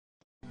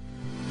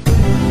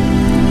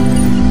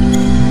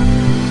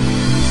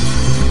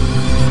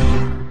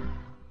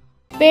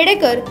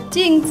Pedekar,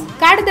 Ching's,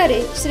 Katdare,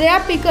 Shreya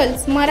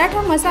pickles,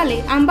 Maratha मसाले,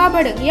 आंबा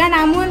भडंग या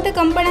नामवंत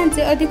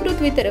कंपन्यांचे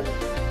अधिकृत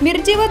वितरक।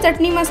 मिरची व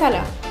चटणी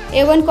मसाला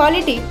A1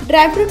 क्वालिटी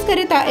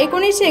ड्रायफ्रुट्सकरिता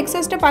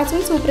 1961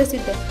 पासून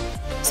सुप्रसिद्ध।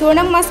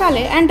 सोनम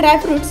मसाले अँड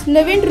ड्रायफ्रुट्स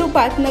नवीन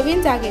रूपात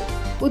नवीन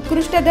जागेत।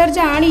 उत्कृष्ट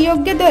दर्जा आणि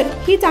योग्य दर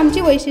हीच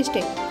आमची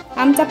वैशिष्ट्ये।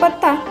 आमचा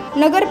पत्ता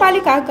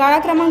नगरपालिका गाळा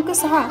क्रमांक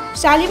 6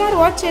 शालिमार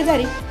वॉच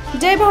शेजारी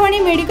जय भवानी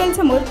मेडिकल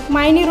समोर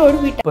मायनी रोड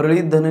विटा।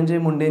 परळीत धनंजय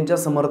मुंडेंच्या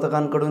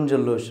समर्थकांकडून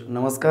जल्लोष।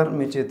 नमस्कार,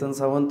 मी चेतन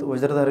सावंत,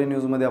 वज्रधारी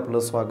न्यूजमध्ये आपलं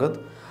स्वागत।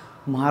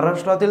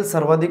 महाराष्ट्रातील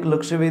सर्वाधिक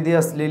लक्षवेधी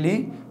असलेली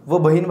व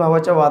बहीण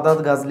भावाच्या वादात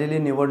गाजलेली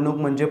निवडणूक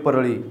म्हणजे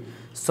परळी।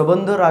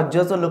 सबंध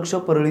राज्याचं लक्ष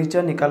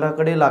परळीच्या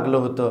निकालाकडे लागलं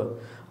होतं।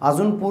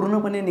 अजून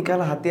पूर्णपणे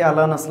निकाल हाती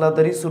आला नसला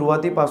तरी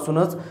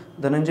सुरुवातीपासूनच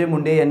धनंजय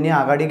मुंडे यांनी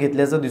आघाडी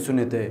घेतल्याचं दिसून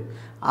येतंय।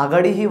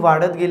 आघाडी ही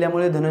वाढत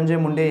गेल्यामुळे धनंजय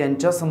मुंडे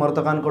यांच्या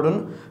समर्थकांकडून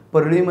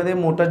परळीमध्ये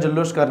मोठा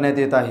जल्लोष करण्यात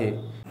येत आहे।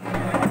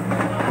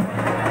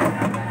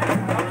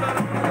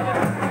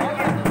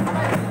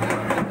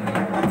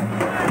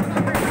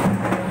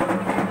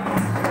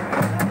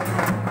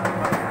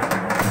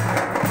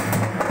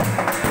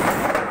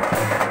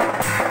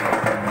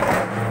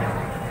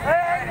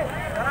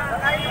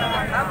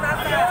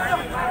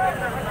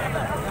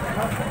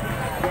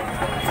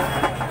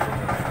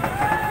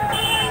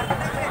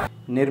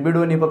 निर्भीड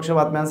व निपक्ष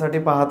बातम्यांसाठी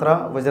पाहत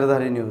राहा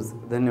वज्रधारी न्यूज।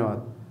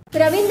 धन्यवाद।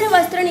 रवींद्र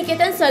वस्त्र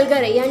निकेतन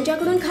सलगरे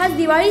यांच्याकडून खास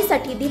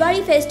दिवाळीसाठी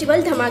दिवाळी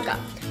फेस्टिवल धमाका।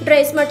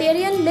 Dress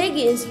material,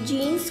 leggings,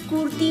 jeans,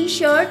 kurti,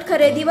 shirt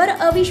खरेदीवर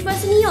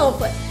अविश्वसनीय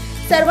ऑफर।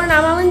 सर्व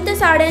नामवंत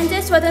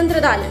साड्यांचे स्वतंत्र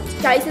दालन।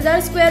 40,000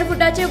 स्क्वेअर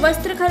फुटाचे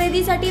वस्त्र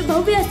खरेदीसाठी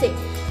भव्य असे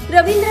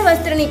रवींद्र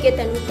वस्त्र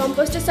निकेतन,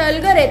 कंपोस्ट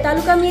सलगरे,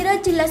 तालुका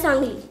मिरज, जिल्हा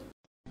सांगली।